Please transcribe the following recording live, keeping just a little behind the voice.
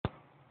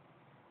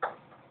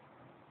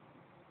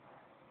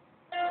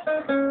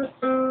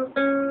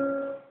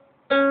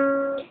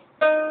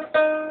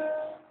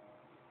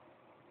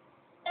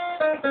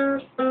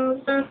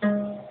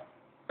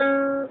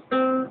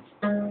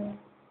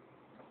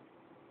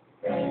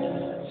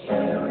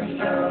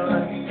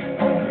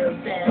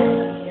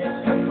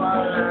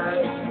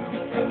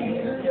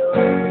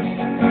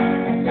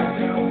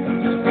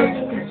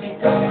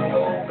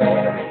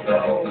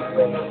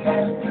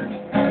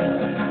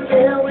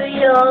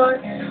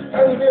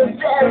And the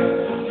best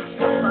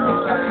of our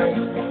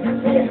lives.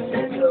 Yes,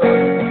 it's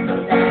yours.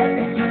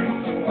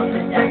 On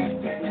the next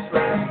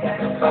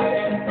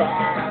coming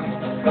back.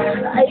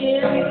 I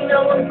used to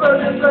know a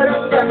brother, but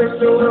I never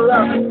knew a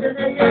love until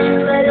the day you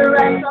let her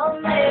eyes on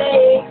me.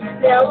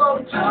 Now I'm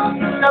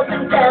jumping up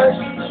and down.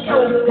 She's the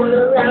only one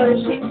around, and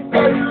she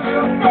said a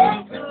little thing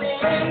to me.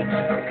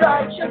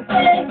 Got your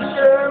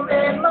picture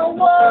in my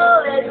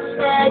wallet,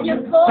 and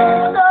your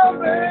phone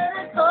number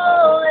to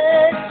call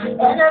it.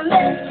 And I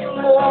miss you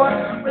more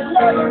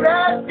whenever I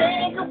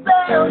think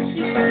about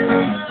you.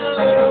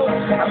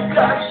 I've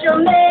got your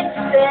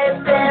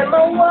mixtape and my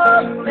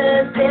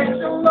Walkman. Been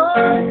so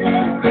long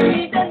since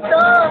we've been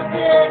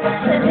talking,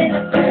 and in a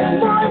few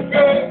more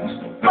days,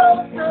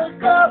 both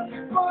hook up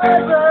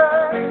forever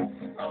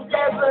and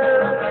ever.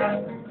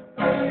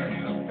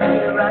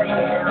 Here I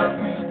am,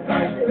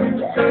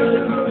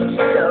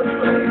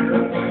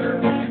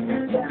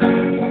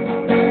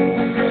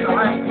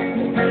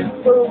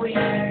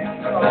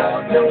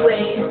 the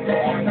way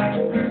back.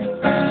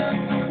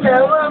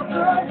 Now I'm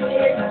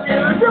running to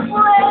the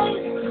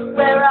place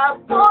where I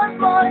poured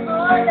my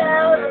heart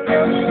out a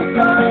million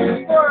times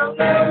for a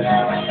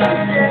million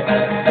reasons.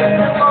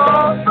 I'm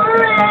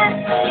offering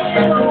to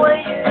you what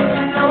you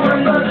know I'm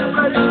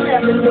gonna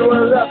never know I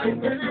love it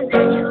till the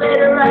day you laid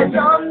her eyes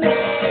on me.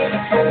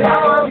 Now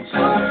I'm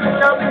jumping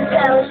up and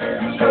down,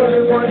 she's the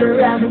only one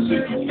around, and she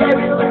can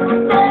every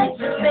little thing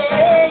to me.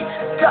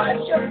 Got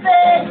your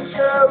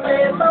picture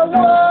in my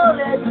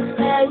wallet,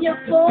 and your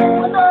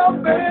phone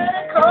number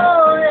to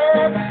call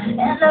it.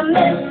 And I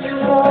miss you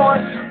more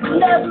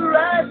whenever I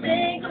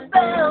think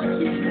about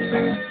you.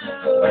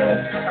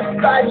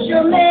 I've got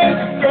your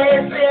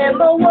mixtape in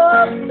my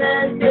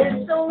Walkman.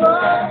 Been so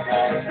long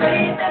since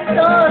we've been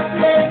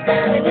talking,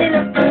 and in a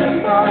few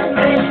more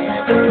days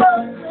we'll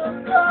both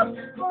hook up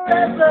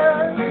forever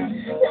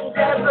and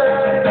ever.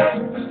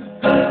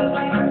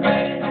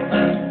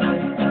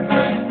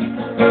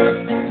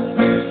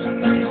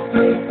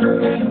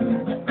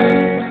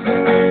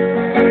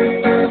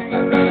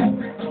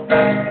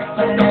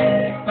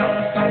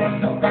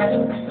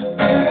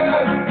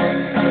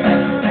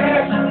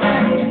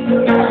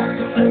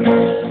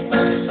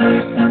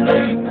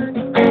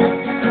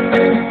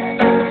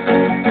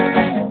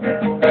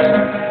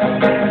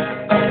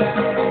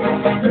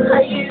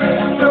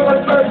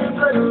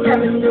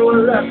 Never knew a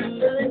love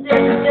until the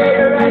day you laid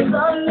her eyes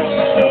on me.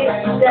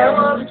 Now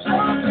I'm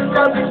jumping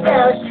up and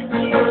down, she's the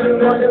only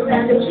one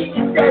around, and she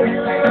just every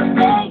little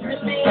thing to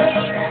me.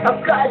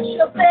 I've got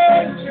your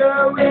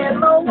picture in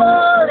my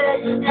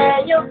wallet,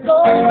 and your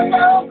phone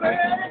number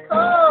to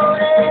call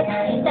it.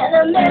 And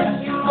I miss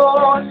you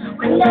more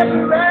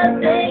whenever I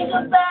think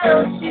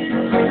about you.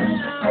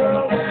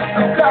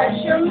 I've got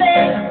your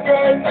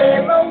mixtape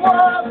in my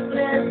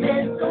Walkman.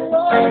 Been so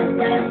long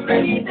since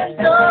we've been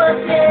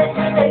talking,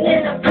 and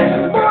in a few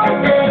more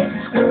days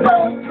we'll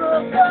both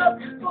hook up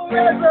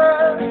forever.